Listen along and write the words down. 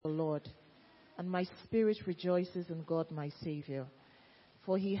and my spirit rejoices in God my Savior.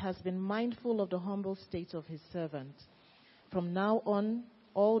 For he has been mindful of the humble state of his servant. From now on,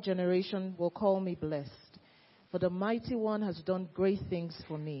 all generation will call me blessed. For the Mighty One has done great things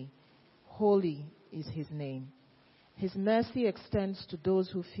for me. Holy is his name. His mercy extends to those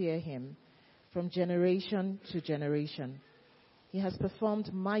who fear him, from generation to generation. He has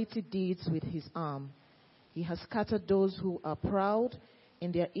performed mighty deeds with his arm. He has scattered those who are proud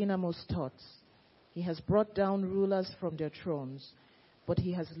in their innermost thoughts. He has brought down rulers from their thrones, but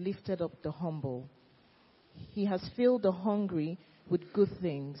he has lifted up the humble. He has filled the hungry with good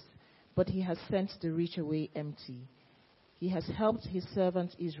things, but he has sent the rich away empty. He has helped his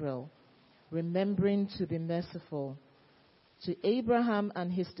servant Israel, remembering to be merciful to Abraham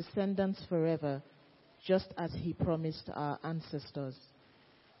and his descendants forever, just as he promised our ancestors.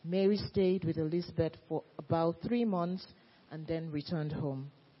 Mary stayed with Elizabeth for about 3 months and then returned home.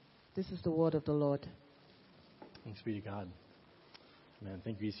 This is the word of the Lord. Thanks be to God. Amen.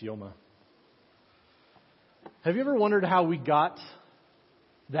 Thank you, Isioma. Have you ever wondered how we got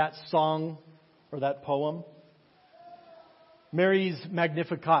that song or that poem? Mary's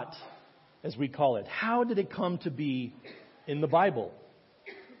Magnificat, as we call it. How did it come to be in the Bible?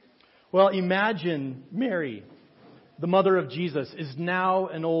 Well, imagine Mary, the mother of Jesus, is now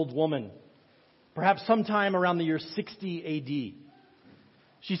an old woman, perhaps sometime around the year 60 A.D.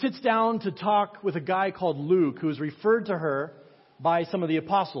 She sits down to talk with a guy called Luke, who is referred to her by some of the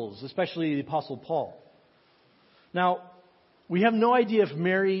apostles, especially the Apostle Paul. Now, we have no idea if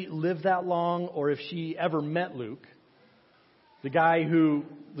Mary lived that long or if she ever met Luke, the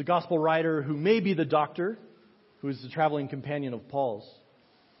gospel writer who may be the doctor, who is the traveling companion of Paul's.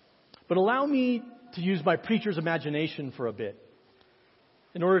 But allow me to use my preacher's imagination for a bit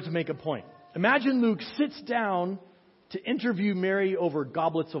in order to make a point. Imagine Luke sits down to interview Mary over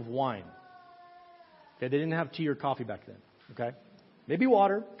goblets of wine. Okay, they didn't have tea or coffee back then. Okay, maybe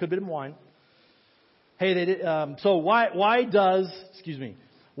water, could have been wine. Hey, they did. So why does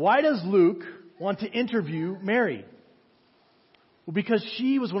Luke want to interview Mary? Well, because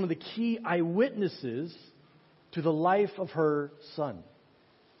she was one of the key eyewitnesses to the life of her son.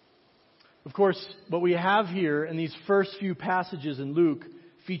 Of course, what we have here in these first few passages in Luke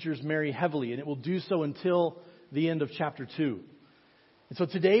features Mary heavily, and it will do so until the end of chapter 2. And so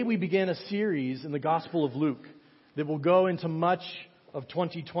today we begin a series in the Gospel of Luke that will go into much of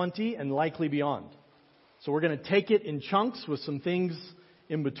 2020 and likely beyond. So we're going to take it in chunks with some things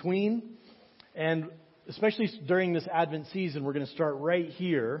in between. And especially during this Advent season, we're going to start right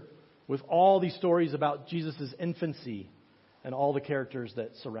here with all these stories about Jesus' infancy and all the characters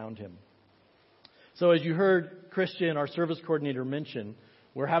that surround him. So as you heard Christian, our service coordinator, mention,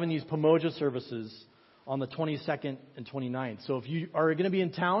 we're having these Pomoja services on the 22nd and 29th. So if you are going to be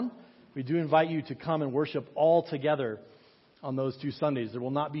in town, we do invite you to come and worship all together on those 2 Sundays. There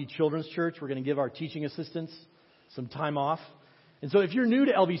will not be children's church. We're going to give our teaching assistants some time off. And so if you're new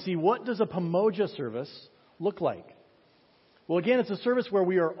to LVC, what does a Pomoja service look like? Well, again, it's a service where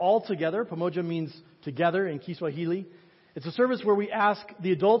we are all together. Pomoja means together in Kiswahili. It's a service where we ask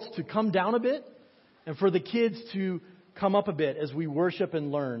the adults to come down a bit and for the kids to come up a bit as we worship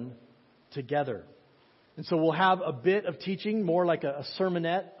and learn together. And so we'll have a bit of teaching, more like a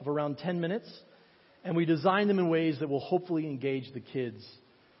sermonette of around 10 minutes. And we design them in ways that will hopefully engage the kids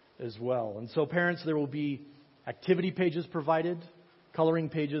as well. And so parents, there will be activity pages provided, coloring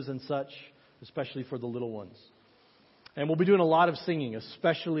pages and such, especially for the little ones. And we'll be doing a lot of singing,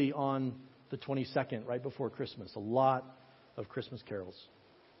 especially on the 22nd, right before Christmas. A lot of Christmas carols.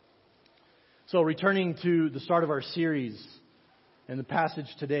 So returning to the start of our series and the passage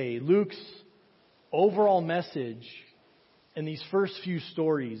today, Luke's overall message in these first few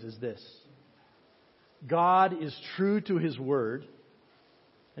stories is this: God is true to his word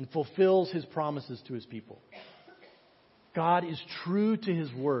and fulfills his promises to his people. God is true to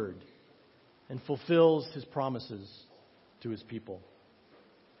his word and fulfills his promises to his people.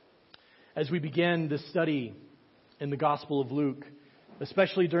 As we begin this study in the Gospel of Luke,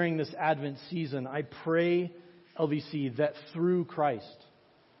 especially during this Advent season, I pray, LVC, that through Christ,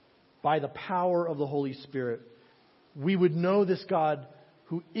 by the power of the Holy Spirit, we would know this God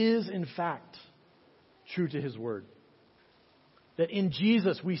who is in fact true to his word. That in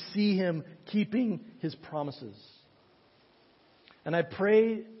Jesus we see him keeping his promises. And I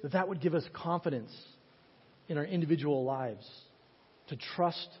pray that that would give us confidence in our individual lives to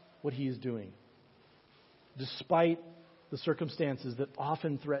trust what he is doing, despite the circumstances that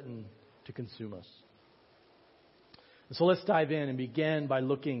often threaten to consume us. And so let's dive in and begin by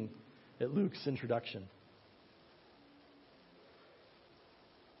looking at Luke's introduction.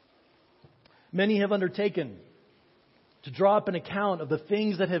 Many have undertaken to draw up an account of the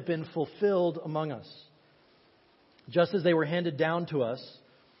things that have been fulfilled among us, just as they were handed down to us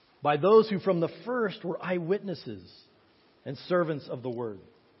by those who from the first were eyewitnesses and servants of the word.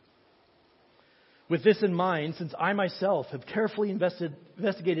 With this in mind, since I myself have carefully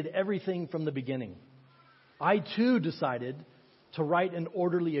investigated everything from the beginning, I too decided to write an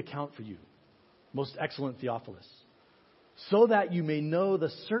orderly account for you, most excellent Theophilus, so that you may know the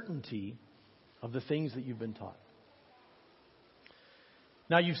certainty of the things that you've been taught.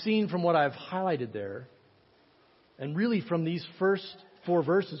 Now you've seen from what I've highlighted there, and really from these first 4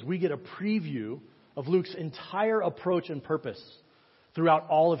 verses, we get a preview of Luke's entire approach and purpose throughout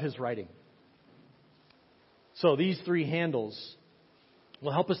all of his writing. So these 3 handles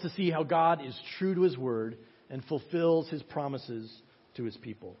will help us to see how God is true to his word and fulfills his promises to his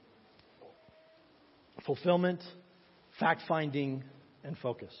people. Fulfillment, fact-finding, and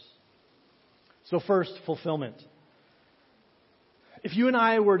focus. So first, fulfillment. If you and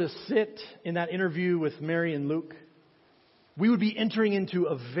I were to sit in that interview with Mary and Luke, we would be entering into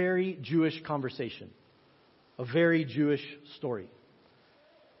a very Jewish conversation, a very Jewish story.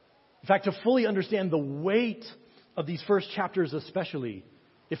 In fact, to fully understand the weight of these first chapters especially,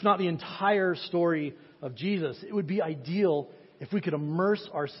 if not the entire story of Jesus, it would be ideal if we could immerse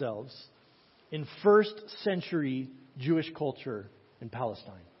ourselves in first century Jewish culture in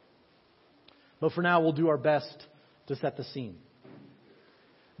Palestine. But for now, we'll do our best to set the scene.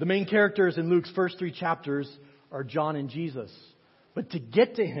 The main characters in Luke's first 3 chapters are John and Jesus. But to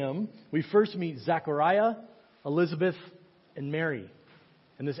get to him, we first meet Zechariah, Elizabeth, and Mary,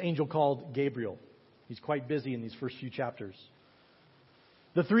 and this angel called Gabriel. He's quite busy in these first few chapters.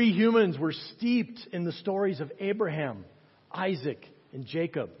 The 3 humans were steeped in the stories of Abraham, Isaac, and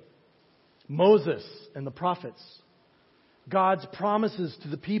Jacob, Moses, and the prophets. God's promises to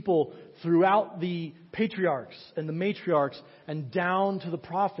the people throughout the patriarchs and the matriarchs and down to the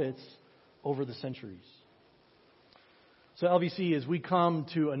prophets over the centuries. So LVC, as we come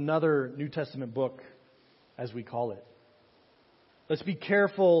to another New Testament book, as we call it, let's be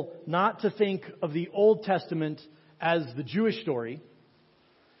careful not to think of the Old Testament as the Jewish story,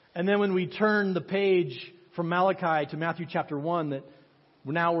 and then when we turn the page from Malachi to Matthew chapter 1, that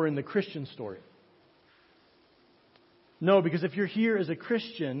now we're in the Christian story. No, because if you're here as a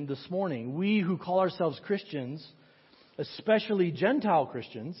Christian this morning, we who call ourselves Christians, especially Gentile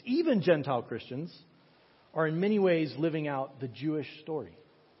Christians, even Gentile Christians, are in many ways living out the Jewish story.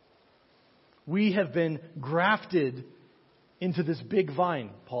 We have been grafted into this big vine,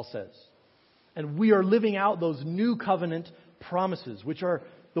 Paul says. And we are living out those new covenant promises, which are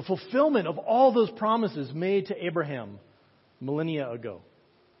the fulfillment of all those promises made to Abraham millennia ago.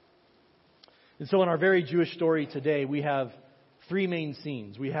 And so in our very Jewish story today, we have 3 main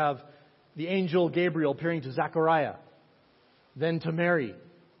scenes. We have the angel Gabriel appearing to Zechariah, then to Mary.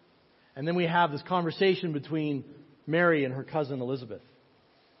 And then we have this conversation between Mary and her cousin Elizabeth,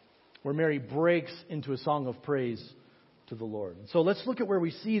 where Mary breaks into a song of praise to the Lord. So let's look at where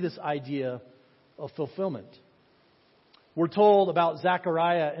we see this idea of fulfillment. We're told about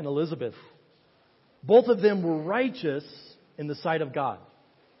Zechariah and Elizabeth. Both of them were righteous in the sight of God,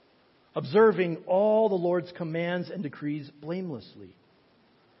 observing all the Lord's commands and decrees blamelessly.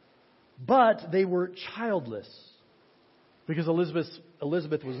 But they were childless because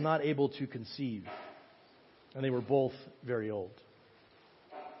Elizabeth was not able to conceive, and they were both very old.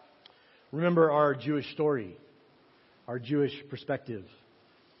 Remember our Jewish story, our Jewish perspective.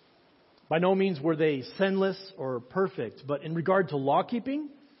 By no means were they sinless or perfect, but in regard to law keeping,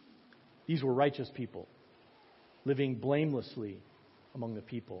 these were righteous people, living blamelessly among the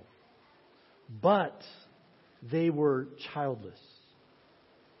people. But they were childless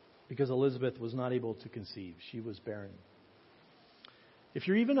because Elizabeth was not able to conceive. She was barren. If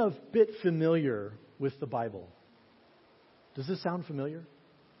you're even a bit familiar with the Bible, does this sound familiar?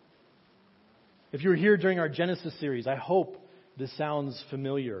 If you were here during our Genesis series, I hope this sounds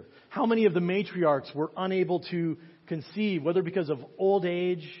familiar. How many of the matriarchs were unable to conceive, whether because of old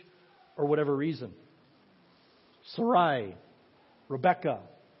age or whatever reason? Sarai, Rebecca,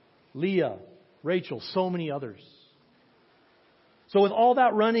 Leah, Rachel, so many others. So with all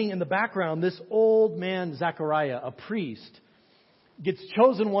that running in the background, this old man, Zechariah, a priest, gets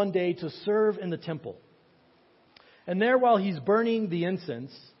chosen one day to serve in the temple. And there, while he's burning the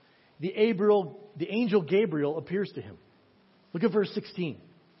incense, the angel Gabriel appears to him. Look at verse 16.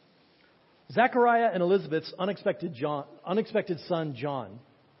 Zechariah and Elizabeth's unexpected son, John,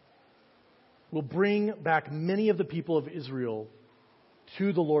 will bring back many of the people of Israel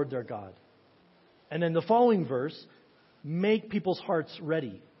to the Lord their God. And then the following verse, make people's hearts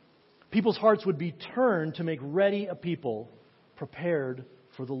ready People's hearts would be turned to make ready a people prepared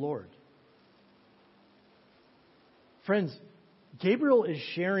for the Lord. Friends, Gabriel is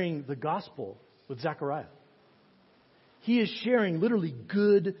sharing the gospel with Zechariah. He is sharing literally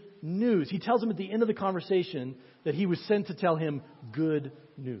good news. He tells him at the end of the conversation that he was sent to tell him good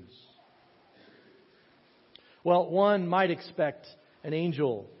news. Well, one might expect an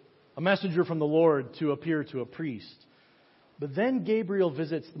angel, a messenger from the Lord, to appear to a priest. But then Gabriel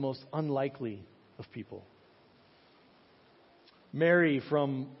visits the most unlikely of people. Mary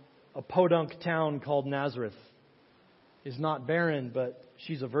from a podunk town called Nazareth is not barren, but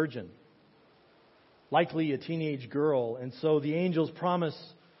she's a virgin. Likely a teenage girl, and so the angel's promise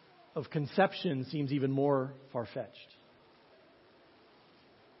of conception seems even more far-fetched.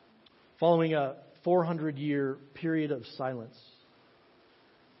 Following a 400-year period of silence,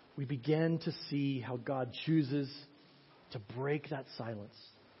 we begin to see how God chooses to break that silence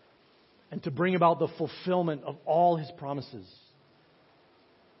and to bring about the fulfillment of all His promises.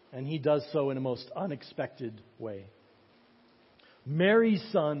 And He does so in a most unexpected way. Mary's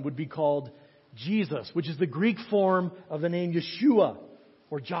son would be called Jesus, which is the Greek form of the name Yeshua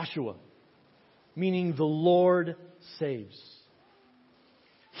or Joshua, meaning the Lord saves.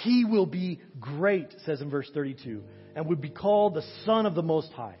 He will be great, it says in verse 32, and would be called the Son of the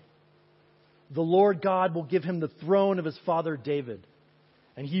Most High. The Lord God will give him the throne of his father David,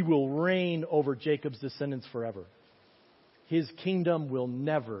 and he will reign over Jacob's descendants forever. His kingdom will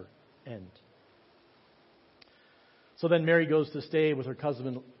never end. So then Mary goes to stay with her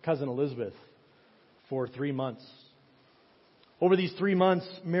cousin Elizabeth for 3 months. Over these 3 months,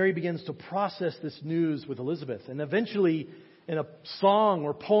 Mary begins to process this news with Elizabeth. And eventually, in a song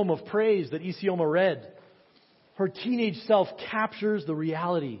or poem of praise that Isioma read, her teenage self captures the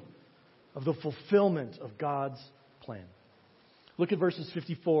reality of the fulfillment of God's plan. Look at verses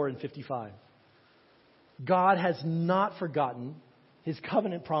 54 and 55. God has not forgotten His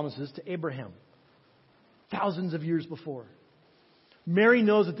covenant promises to Abraham thousands of years before. Mary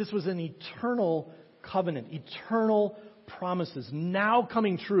knows that this was an eternal covenant, eternal promises now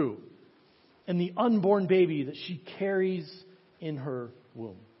coming true in the unborn baby that she carries in her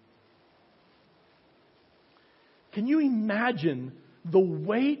womb. Can you imagine the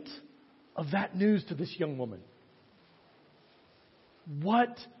weight of that news to this young woman?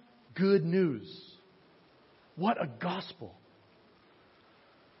 What good news. What a gospel.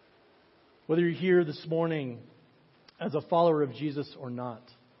 Whether you're here this morning as a follower of Jesus or not,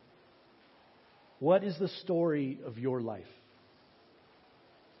 what is the story of your life?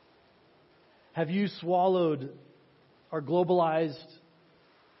 Have you swallowed our globalized,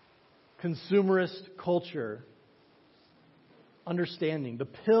 consumerist culture understanding, the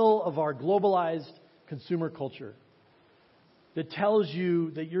pill of our globalized consumer culture that tells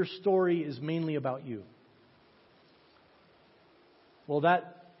you that your story is mainly about you? Well,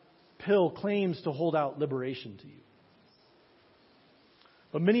 that pill claims to hold out liberation to you.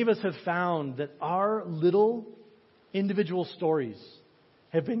 But many of us have found that our little individual stories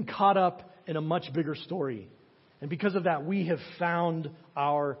have been caught up in a much bigger story. And because of that, we have found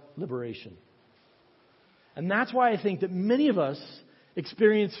our liberation. And that's why I think that many of us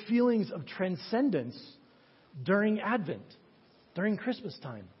experience feelings of transcendence during Advent, during Christmas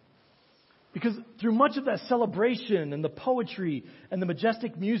time. Because through much of that celebration and the poetry and the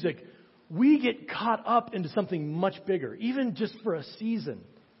majestic music, we get caught up into something much bigger, even just for a season,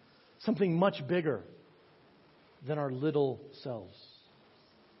 something much bigger than our little selves.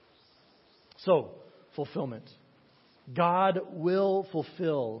 So, fulfillment. God will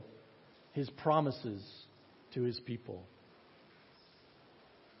fulfill His promises to His people.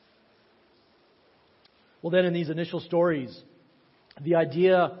 Well, then in these initial stories, the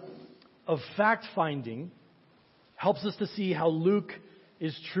idea of fact-finding helps us to see how Luke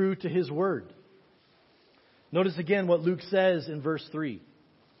is true to his word. Notice again what Luke says in verse 3.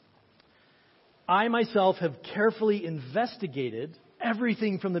 I myself have carefully investigated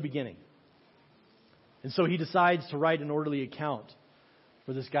everything from the beginning. And so he decides to write an orderly account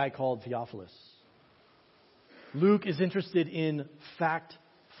for this guy called Theophilus. Luke is interested in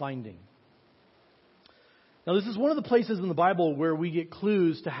fact-finding. Now, this is one of the places in the Bible where we get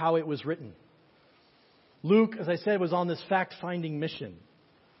clues to how it was written. Luke, as I said, was on this fact-finding mission.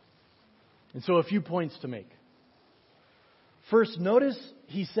 And so a few points to make. First, notice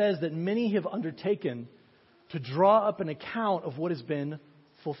he says that many have undertaken to draw up an account of what has been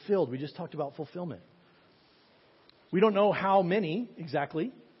fulfilled. We just talked about fulfillment. We don't know how many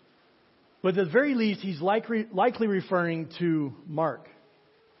exactly, but at the very least, he's likely referring to Mark,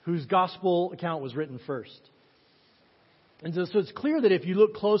 whose gospel account was written first. And so it's clear that if you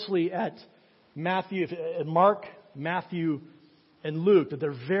look closely at Mark, Matthew, and Luke, that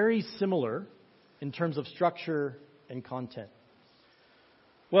they're very similar in terms of structure and content.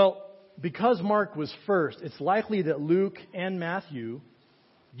 Well, because Mark was first, it's likely that Luke and Matthew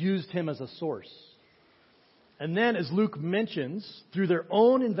used him as a source. And then, as Luke mentions, through their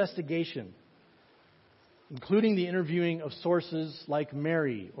own investigation, including the interviewing of sources like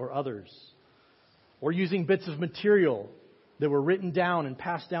Mary or others, or using bits of material that were written down and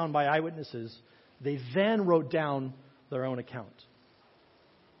passed down by eyewitnesses, they then wrote down their own account.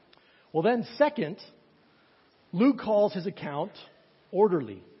 Well then, second, Luke calls his account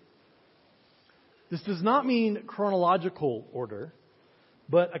orderly. This does not mean chronological order,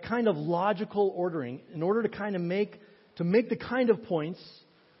 but a kind of logical ordering in order to make the kind of points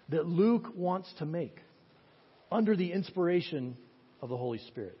that Luke wants to make under the inspiration of the Holy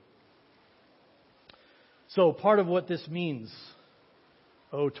Spirit. So part of what this means,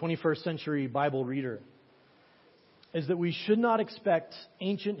 21st century Bible reader, is that we should not expect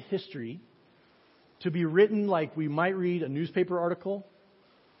ancient history to be written like we might read a newspaper article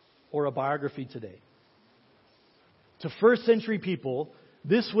or a biography today. To first century people,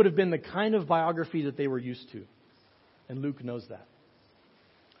 this would have been the kind of biography that they were used to. And Luke knows that.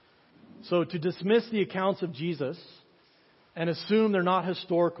 So to dismiss the accounts of Jesus and assume they're not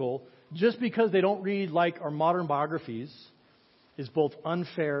historical just because they don't read like our modern biographies is both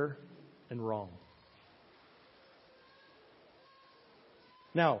unfair and wrong.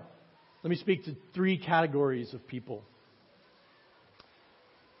 Now, let me speak to three categories of people.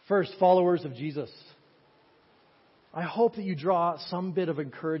 First, followers of Jesus. I hope that you draw some bit of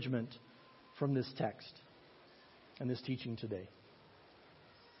encouragement from this text and this teaching today.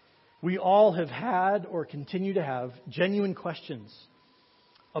 We all have had or continue to have genuine questions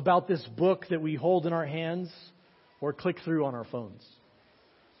about this book that we hold in our hands or click through on our phones.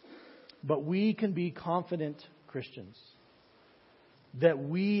 But we can be confident Christians that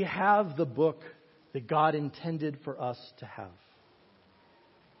we have the book that God intended for us to have.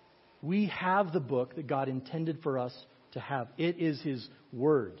 We have the book that God intended for us to have. It is His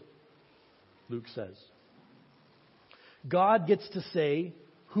Word, Luke says. God gets to say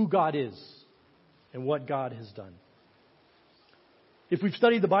who God is and what God has done. If we've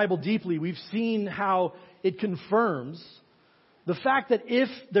studied the Bible deeply, we've seen how it confirms the fact that if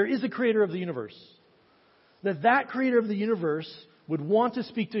there is a creator of the universe, that creator of the universe would want to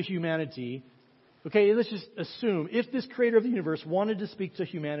speak to humanity. Okay, let's just assume if this creator of the universe wanted to speak to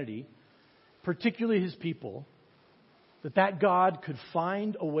humanity, particularly His people, that God could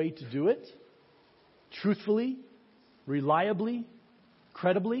find a way to do it truthfully, reliably,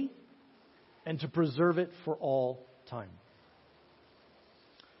 credibly, and to preserve it for all time.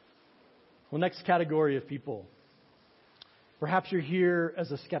 Well, next category of people. Perhaps you're here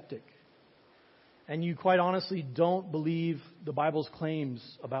as a skeptic, and you quite honestly don't believe the Bible's claims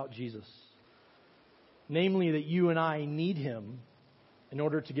about Jesus. Namely, that you and I need Him in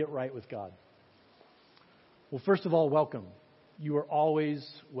order to get right with God. Well, first of all, welcome. You are always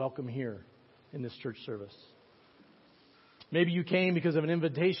welcome here in this church service. Maybe you came because of an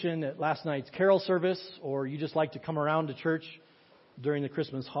invitation at last night's carol service, or you just like to come around to church during the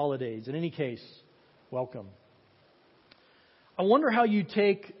Christmas holidays. In any case, welcome. I wonder how you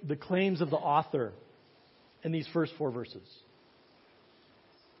take the claims of the author in these first 4 verses.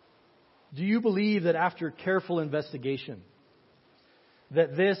 Do you believe that after careful investigation,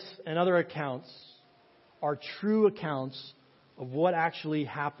 that this and other accounts are true accounts of what actually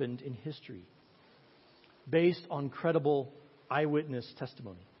happened in history, based on credible eyewitness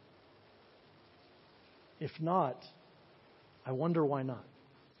testimony? If not, I wonder why not.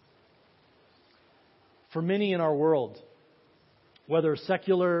 For many in our world, whether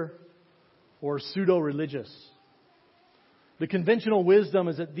secular or pseudo-religious, the conventional wisdom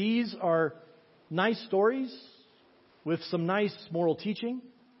is that these are nice stories with some nice moral teaching,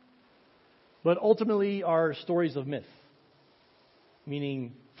 but ultimately are stories of myth,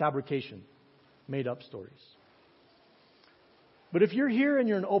 meaning fabrication, made-up stories. But if you're here and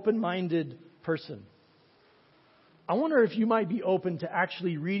you're an open-minded person, I wonder if you might be open to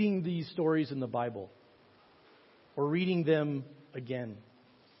actually reading these stories in the Bible or reading them again.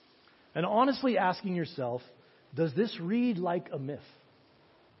 And honestly asking yourself, does this read like a myth?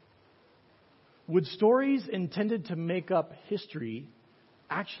 Would stories intended to make up history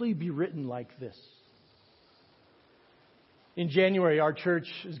actually be written like this? In January, our church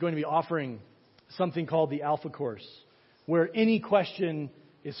is going to be offering something called the Alpha Course, where any question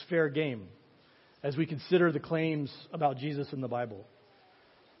is fair game as we consider the claims about Jesus in the Bible.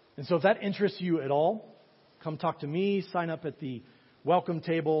 And so if that interests you at all, come talk to me, sign up at the welcome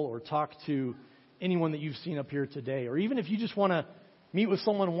table, or talk to anyone that you've seen up here today. Or even if you just want to meet with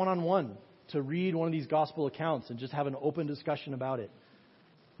someone one-on-one to read one of these gospel accounts and just have an open discussion about it,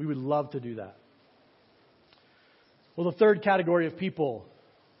 we would love to do that. Well, the third category of people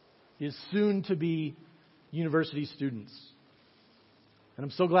is soon to be university students. And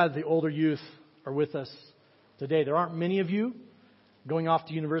I'm so glad the older youth are with us today. There aren't many of you going off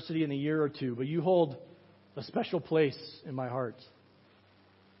to university in a year or two, but you hold a special place in my heart.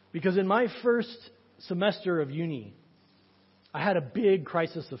 Because in my first semester of uni, I had a big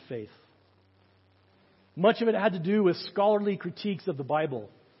crisis of faith. Much of it had to do with scholarly critiques of the Bible,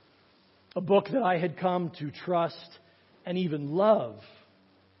 a book that I had come to trust and even love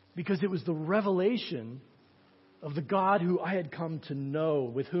because it was the revelation of the God who I had come to know,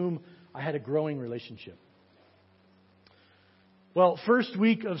 with whom I had a growing relationship. Well, first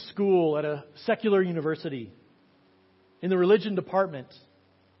week of school at a secular university, in the religion department,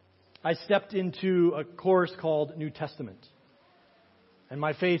 I stepped into a course called New Testament, and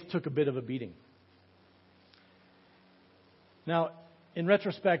my faith took a bit of a beating. Now, in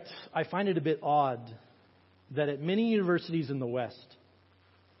retrospect, I find it a bit odd that at many universities in the West,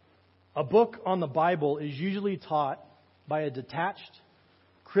 a book on the Bible is usually taught by a detached,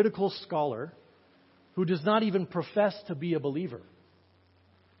 critical scholar who does not even profess to be a believer.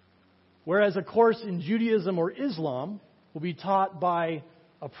 Whereas a course in Judaism or Islam will be taught by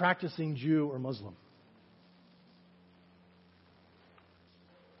a practicing Jew or Muslim.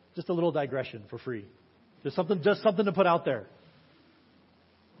 Just a little digression for free. Just something to put out there.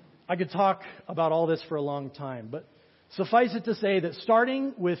 I could talk about all this for a long time, but suffice it to say that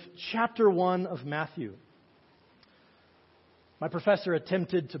starting with chapter 1 of Matthew, my professor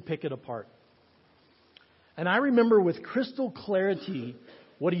attempted to pick it apart. And I remember with crystal clarity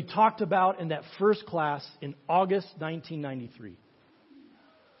what he talked about in that first class in August 1993.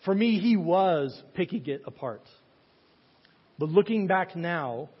 For me, he was picking it apart. But looking back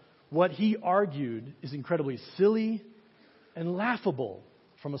now, what he argued is incredibly silly and laughable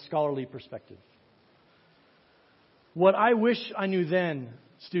from a scholarly perspective. What I wish I knew then,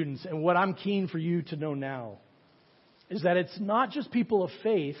 students, and what I'm keen for you to know now, is that it's not just people of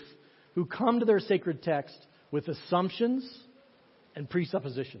faith who come to their sacred text with assumptions and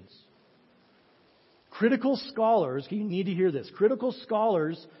presuppositions. Critical scholars, you need to hear this, critical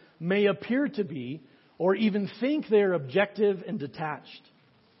scholars may appear to be, or even think they're objective and detached.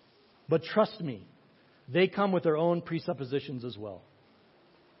 But trust me, they come with their own presuppositions as well.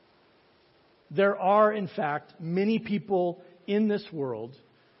 There are, in fact, many people in this world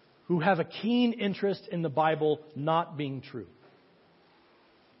who have a keen interest in the Bible not being true.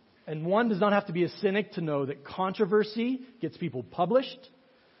 And one does not have to be a cynic to know that controversy gets people published,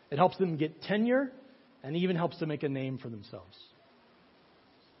 it helps them get tenure, and even helps them make a name for themselves.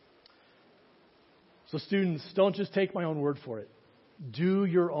 So students, don't just take my own word for it. Do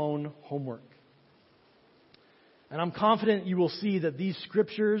your own homework. And I'm confident you will see that these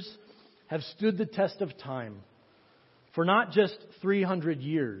scriptures have stood the test of time for not just 300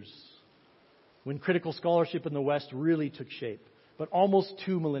 years, when critical scholarship in the West really took shape, but almost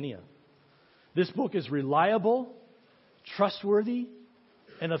 2 millennia. This book is reliable, trustworthy,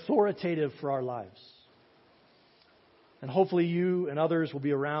 and authoritative for our lives. And hopefully you and others will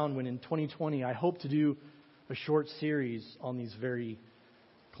be around when in 2020 I hope to do a short series on these very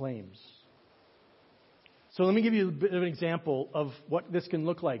claims. So let me give you a bit of an example of what this can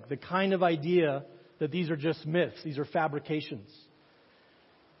look like. The kind of idea that these are just myths, these are fabrications.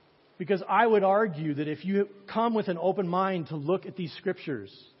 Because I would argue that if you come with an open mind to look at these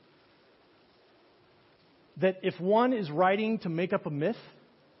scriptures, that if one is writing to make up a myth,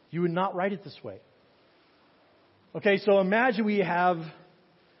 you would not write it this way. Okay, so imagine we have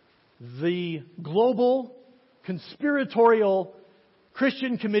the global conspiratorial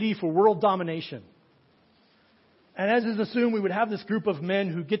Christian Committee for World Domination. And as is assumed, we would have this group of men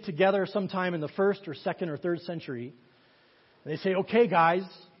who get together sometime in the 1st or 2nd or 3rd century. And they say, okay, guys,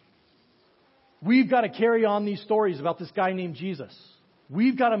 we've got to carry on these stories about this guy named Jesus.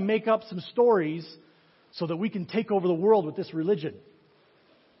 We've got to make up some stories so that we can take over the world with this religion.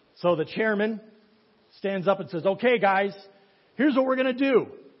 So the chairman stands up and says, okay, guys, here's what we're going to do.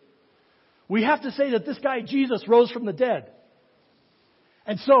 We have to say that this guy Jesus rose from the dead.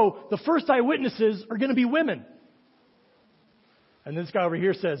 And so the first eyewitnesses are going to be women. And this guy over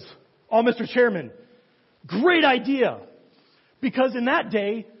here says, oh, Mr. Chairman, great idea. Because in that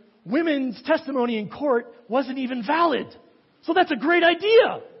day, women's testimony in court wasn't even valid. So that's a great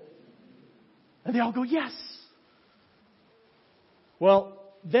idea. And they all go, yes. Well,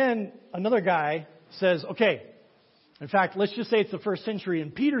 then another guy says, okay, in fact, let's just say it's the first century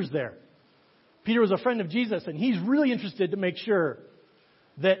and Peter's there. Peter was a friend of Jesus, and he's really interested to make sure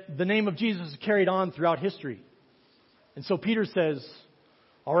that the name of Jesus is carried on throughout history. And so Peter says,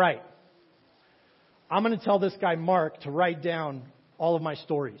 all right, I'm going to tell this guy Mark to write down all of my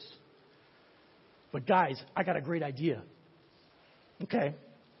stories. But guys, I got a great idea. Okay,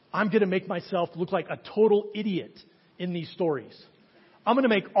 I'm going to make myself look like a total idiot in these stories. I'm going to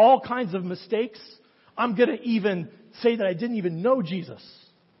make all kinds of mistakes. I'm going to even say that I didn't even know Jesus.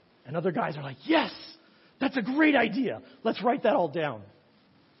 And other guys are like, yes, that's a great idea. Let's write that all down.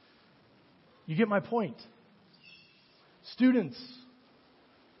 You get my point. Students,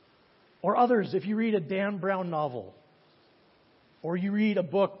 or others, if you read a Dan Brown novel, or you read a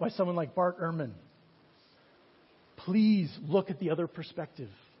book by someone like Bart Ehrman, please look at the other perspective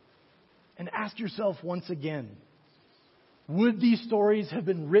and ask yourself once again, would these stories have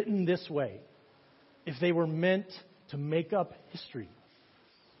been written this way if they were meant to make up history?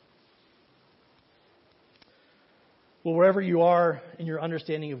 Well, wherever you are in your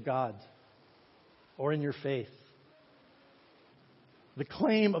understanding of God or in your faith, the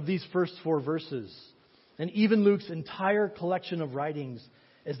claim of these first 4 verses, and even Luke's entire collection of writings,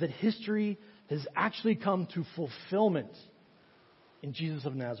 is that history has actually come to fulfillment in Jesus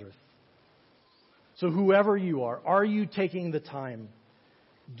of Nazareth. So whoever you are you taking the time,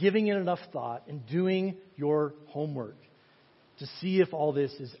 giving it enough thought, and doing your homework to see if all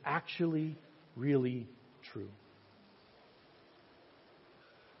this is actually really true?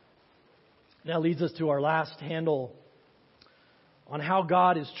 Now leads us to our last handle on how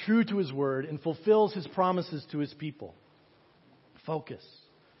God is true to His Word and fulfills His promises to His people. Focus.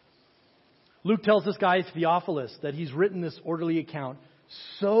 Luke tells this guy, Theophilus, that he's written this orderly account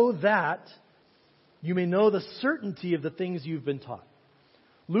so that you may know the certainty of the things you've been taught.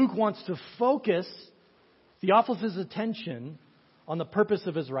 Luke wants to focus Theophilus' attention on the purpose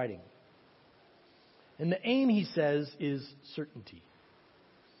of his writing. And the aim, he says, is certainty.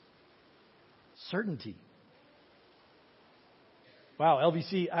 Certainty. Wow,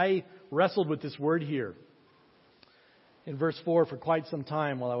 LVC, I wrestled with this word here in verse 4 for quite some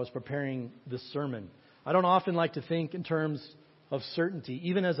time while I was preparing this sermon. I don't often like to think in terms of certainty,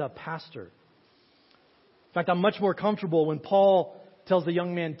 even as a pastor. In fact, I'm much more comfortable when Paul tells the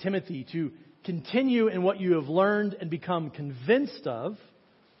young man Timothy to continue in what you have learned and become convinced of.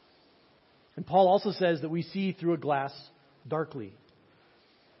 And Paul also says that we see through a glass darkly.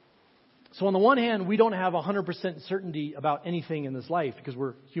 So on the one hand, we don't have 100% certainty about anything in this life because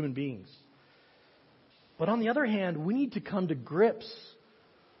we're human beings. But on the other hand, we need to come to grips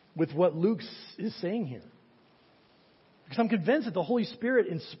with what Luke is saying here. Because I'm convinced that the Holy Spirit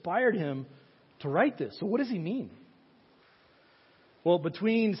inspired him to write this. So what does he mean? Well,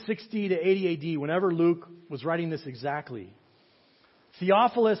 between 60 to 80 AD, whenever Luke was writing this exactly,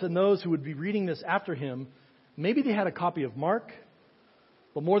 Theophilus and those who would be reading this after him, maybe they had a copy of Mark,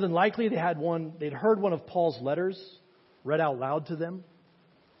 but more than likely they'd heard one of Paul's letters read out loud to them,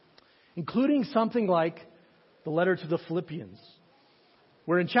 including something like the letter to the Philippians,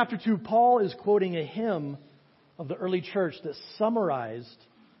 where in chapter 2, Paul is quoting a hymn of the early church that summarized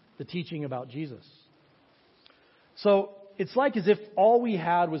the teaching about Jesus. So it's like as if all we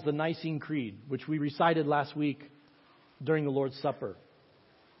had was the Nicene Creed, which we recited last week during the Lord's Supper.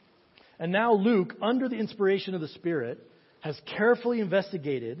 And now Luke, under the inspiration of the Spirit, has carefully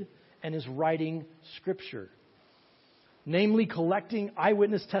investigated and is writing Scripture, namely collecting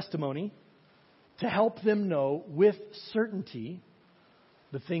eyewitness testimony to help them know with certainty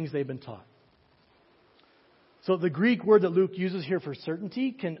the things they've been taught. So the Greek word that Luke uses here for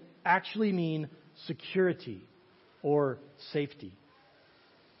certainty can actually mean security or safety.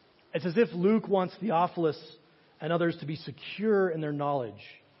 It's as if Luke wants Theophilus and others to be secure in their knowledge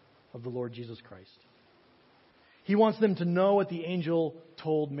of the Lord Jesus Christ. He wants them to know what the angel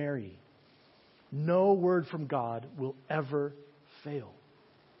told Mary. No word from God will ever fail.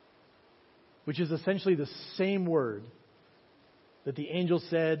 Which is essentially the same word that the angel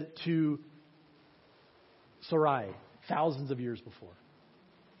said to Sarai thousands of years before.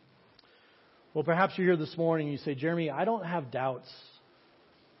 Well, perhaps you're here this morning and you say, Jeremy, I don't have doubts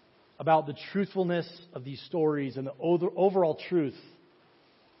about the truthfulness of these stories and the overall truth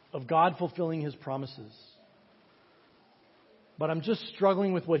of God fulfilling His promises. But I'm just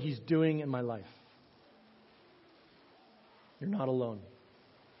struggling with what He's doing in my life. You're not alone.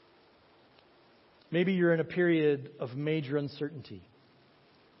 Maybe you're in a period of major uncertainty,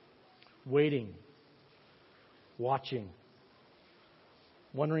 waiting, watching,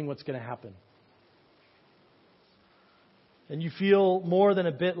 wondering what's going to happen. And you feel more than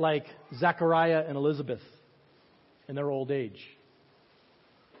a bit like Zechariah and Elizabeth in their old age.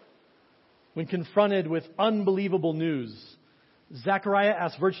 When confronted with unbelievable news, Zechariah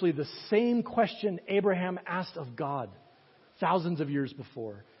asked virtually the same question Abraham asked of God thousands of years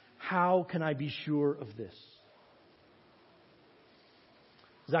before. How can I be sure of this?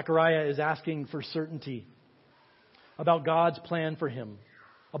 Zechariah is asking for certainty about God's plan for him,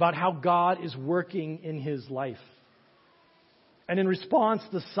 about how God is working in his life. And in response,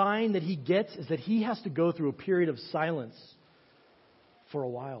 the sign that he gets is that he has to go through a period of silence for a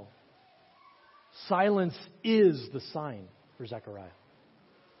while. Silence is the sign for Zechariah.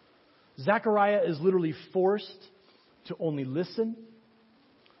 Zechariah is literally forced to only listen,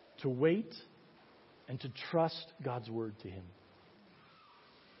 to wait, and to trust God's word to him.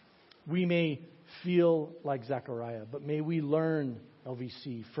 We may feel like Zechariah, but may we learn,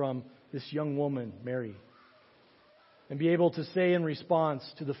 LVC, from this young woman, Mary, and be able to say in response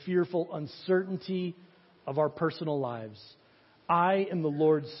to the fearful uncertainty of our personal lives, I am the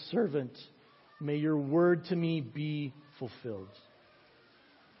Lord's servant. May your word to me be fulfilled.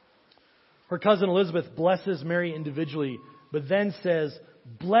 Her cousin Elizabeth blesses Mary individually, but then says,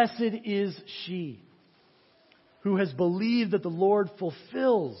 blessed is she who has believed that the Lord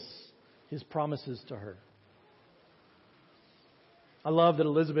fulfills his promises to her. I love that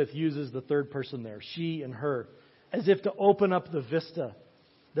Elizabeth uses the third person there, she and her, as if to open up the vista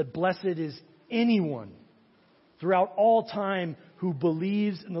that blessed is anyone throughout all time who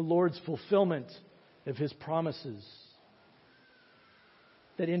believes in the Lord's fulfillment of his promises.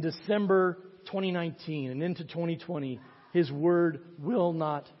 That in December 2019 and into 2020, his word will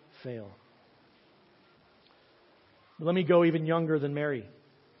not fail. But let me go even younger than Mary.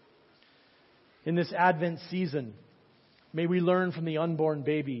 In this Advent season, may we learn from the unborn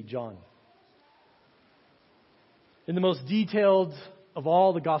baby, John. In the most detailed of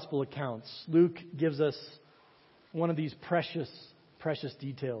all the gospel accounts, Luke gives us one of these precious, precious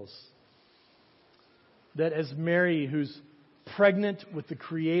details. That as Mary, who's pregnant with the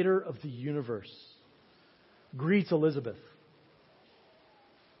creator of the universe, greets Elizabeth,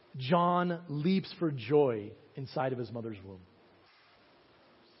 John leaps for joy inside of his mother's womb.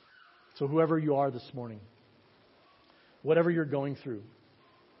 So whoever you are this morning, whatever you're going through,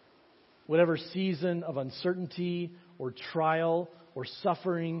 whatever season of uncertainty or trial or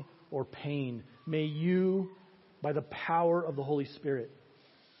suffering or pain, may you, by the power of the Holy Spirit,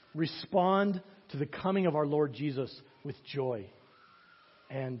 respond to the coming of our Lord Jesus with joy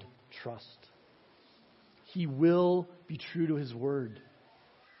and trust. He will be true to his word,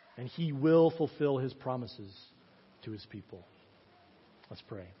 and he will fulfill his promises to his people. Let's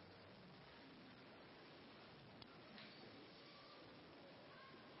pray.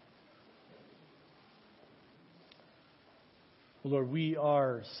 Lord, we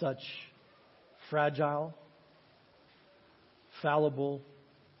are such fragile, fallible,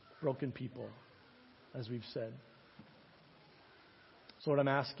 broken people, as we've said. So Lord, I'm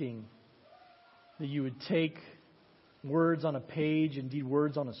asking that you would take words on a page, indeed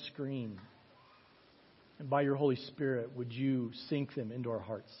words on a screen, and by your Holy Spirit, would you sink them into our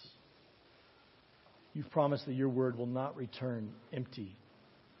hearts? You've promised that your word will not return empty,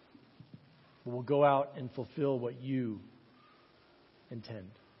 but will go out and fulfill what you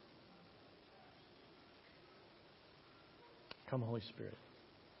intend. Come, Holy Spirit.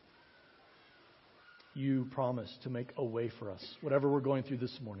 You promise to make a way for us. Whatever we're going through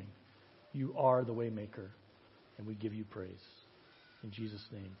this morning, you are the way maker, and we give you praise. In Jesus'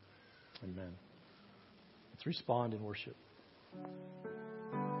 name, amen. Let's respond in worship.